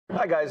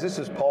Hi guys, this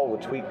is Paul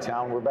with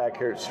Tweaktown. We're back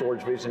here at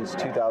Storage Visions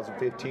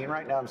 2015.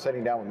 Right now I'm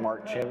sitting down with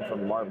Mark Chin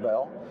from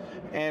Marvell,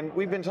 and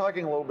we've been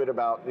talking a little bit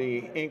about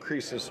the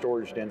increase in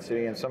storage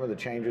density and some of the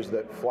changes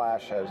that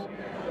Flash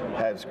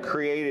has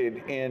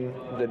created in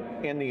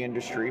the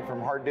industry,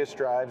 from hard disk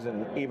drives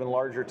and even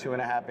larger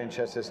 2.5-inch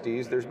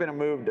SSDs. There's been a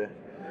move to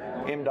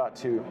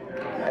M.2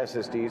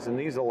 SSDs, and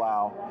these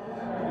allow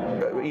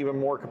even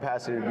more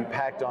capacity to be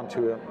packed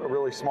onto a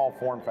really small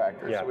form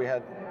factor. Yeah. So we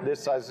had this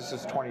size. This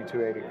is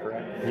 2280,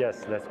 correct?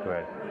 Yes, that's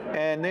correct.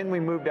 And then we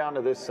moved down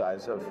to this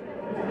size of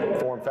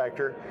form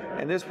factor,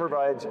 and this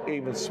provides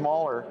even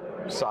smaller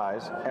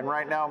size. And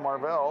right now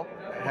Marvell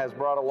has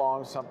brought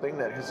along something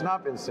that has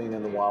not been seen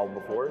in the wild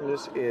before.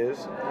 This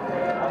is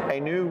a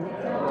new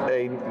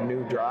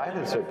drive.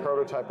 It's a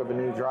prototype of a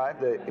new drive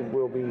that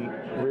will be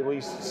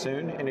released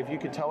soon. And if you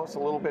could tell us a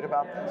little bit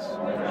about this.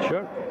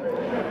 Sure.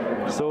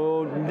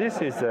 So this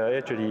is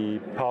actually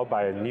powered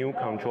by a new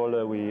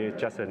controller we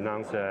just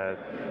announced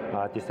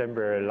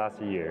December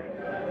last year.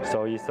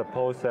 So it's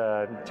supposed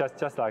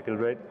just like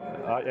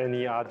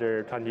any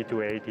other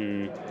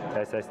 2280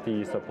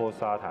 SSD support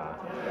SATA.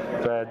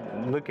 But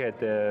look at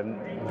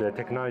the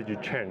technology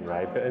trend,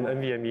 right?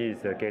 MBME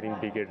is getting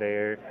bigger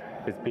there.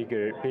 It's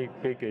bigger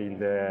in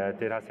the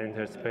data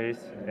center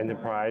space,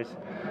 enterprise.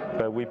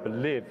 But we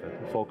believe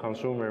for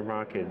consumer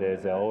market,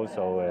 there's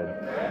also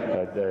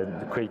the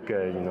quick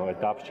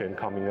adoption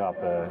coming up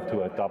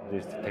to adopt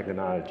this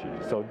technology.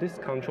 So this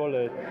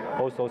controller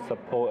also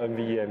support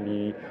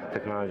NVMe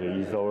technology.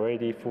 It's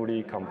already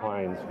fully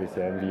compliant with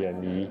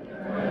NVMe.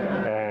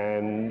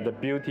 And the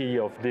beauty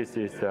of this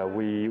is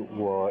we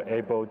were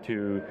able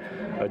to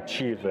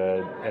achieve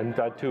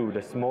M.2,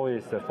 the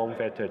smallest form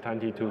factor,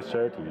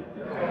 2230,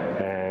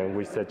 and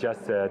we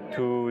suggest 2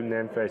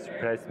 NAND flash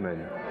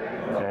placement.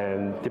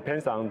 And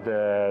depends on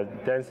the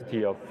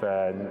density of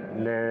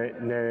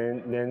NAND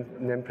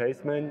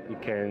placement.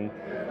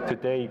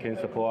 Today you can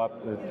support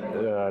up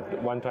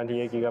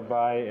 128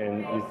 gigabyte,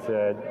 and it's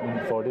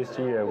for this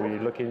year we're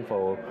looking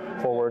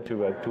forward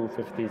to a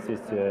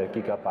 256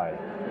 gigabyte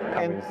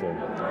coming soon.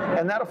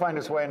 And that'll find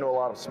its way into a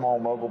lot of small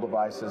mobile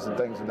devices and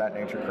things of that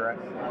nature,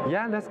 correct?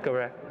 Yeah, that's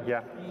correct.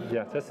 Yeah.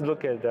 Just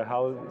look at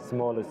how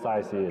small the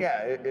size is.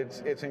 Yeah,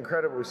 it's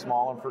incredibly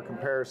small, and for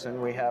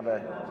comparison, we have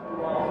a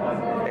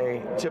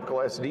typical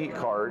SD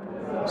card.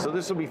 So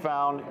this will be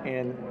found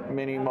in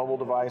many mobile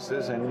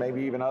devices and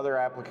maybe even other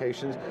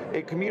applications.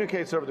 It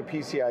communicates over the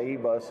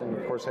PCIe bus, and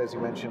of course, as you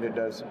mentioned, it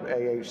does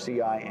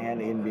AHCI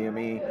and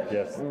NBME.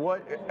 Yes.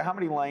 How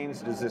many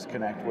lanes does this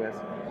connect with?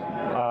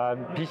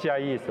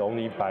 PCIe is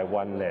only by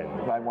one lane.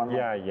 By one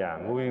lane? Yeah.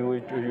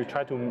 We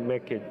try to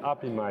make it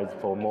optimized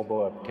for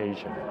mobile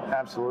application.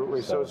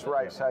 Absolutely. So it's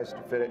right size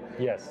to fit it.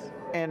 Yes.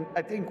 And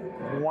I think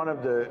one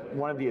of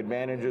the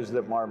advantages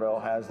that Marvell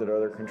has that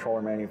other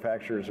controller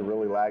manufacturers are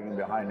really lagging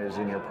behind is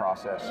in your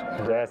process.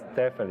 Yes,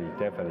 definitely.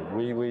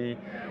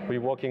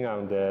 We're working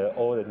on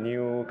all the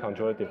new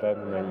controller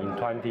development in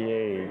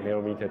 28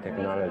 nanometer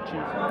technology.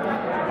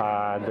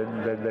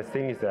 The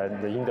thing is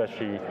that the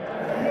industry,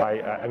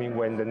 I mean,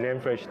 when the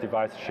NAND flash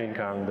device shrink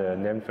on the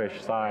NAND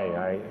flash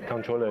side,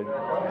 controller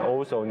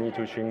also need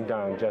to shrink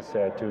down just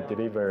to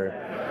deliver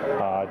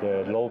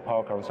the low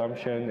power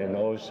consumption and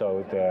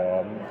also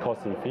the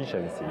cost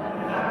efficiency.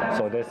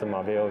 So that's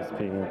Marvell's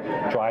been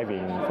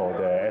driving for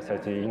the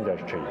SSD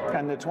industry.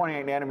 And the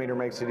 28 nanometer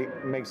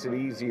makes it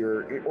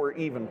easier or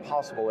even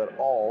possible at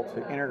all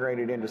to integrate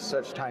it into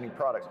such tiny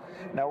products.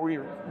 Now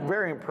we're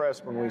very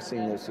impressed when we've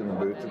seen this in the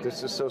booth that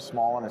this is so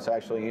small and it's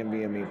actually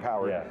NVMe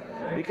powered. Yeah.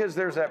 Because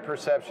there's that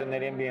perception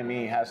that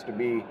NVMe has to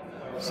be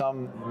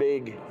some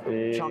big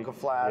chunk of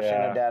flash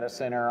in a data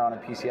center on a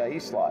PCIe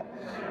slot.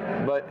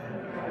 But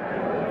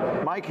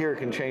Mike here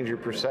can change your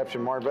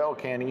perception. Marvell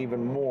can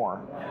even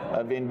more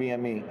of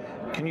NVMe.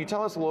 Can you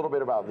tell us a little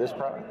bit about this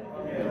product?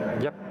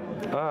 Yep.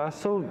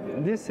 So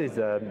this is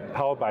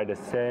powered by the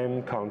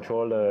same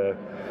controller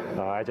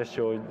I just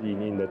showed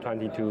in the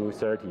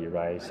 2230,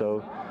 right?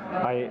 So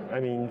I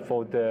mean,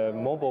 for the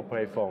mobile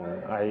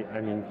platform,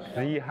 I mean,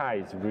 Z-high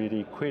is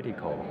really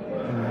critical.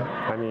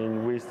 I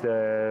mean, with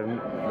the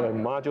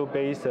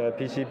module-based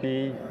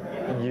PCB,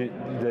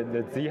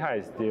 the Z-high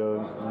is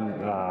still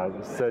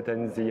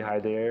certain Z-high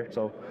there.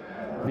 So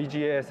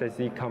BGA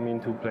SSD come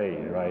into play,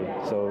 right?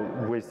 So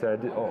with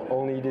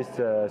only this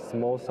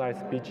small size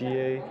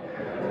BGA,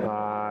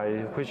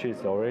 which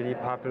is already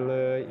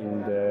popular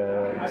in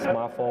the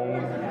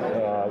smartphone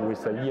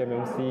with the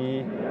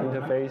eMMC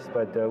interface,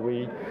 but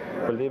we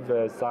believe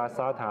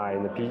SATA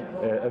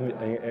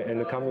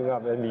and coming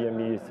up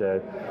NVMe is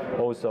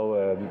also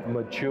a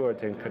mature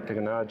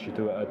technology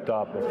to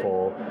adopt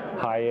for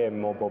high-end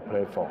mobile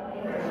platform.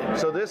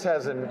 So this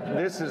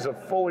is a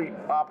fully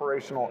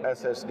operational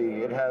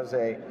SSD.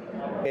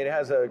 It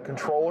has a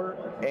controller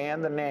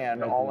and the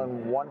NAND all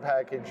in one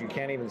package. You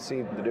can't even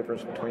see the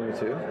difference between the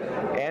two.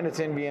 And it's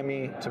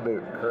NVMe to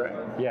boot, correct?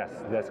 Yes,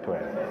 that's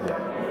correct.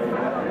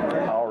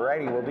 Yeah.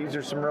 Alrighty, well these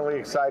are some really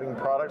exciting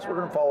products. We're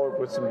going to follow up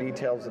with some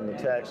details in the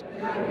text,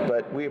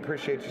 but we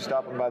appreciate you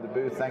stopping by the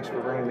booth. Thanks for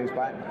bringing these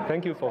by.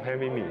 Thank you for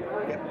having me.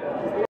 Yeah.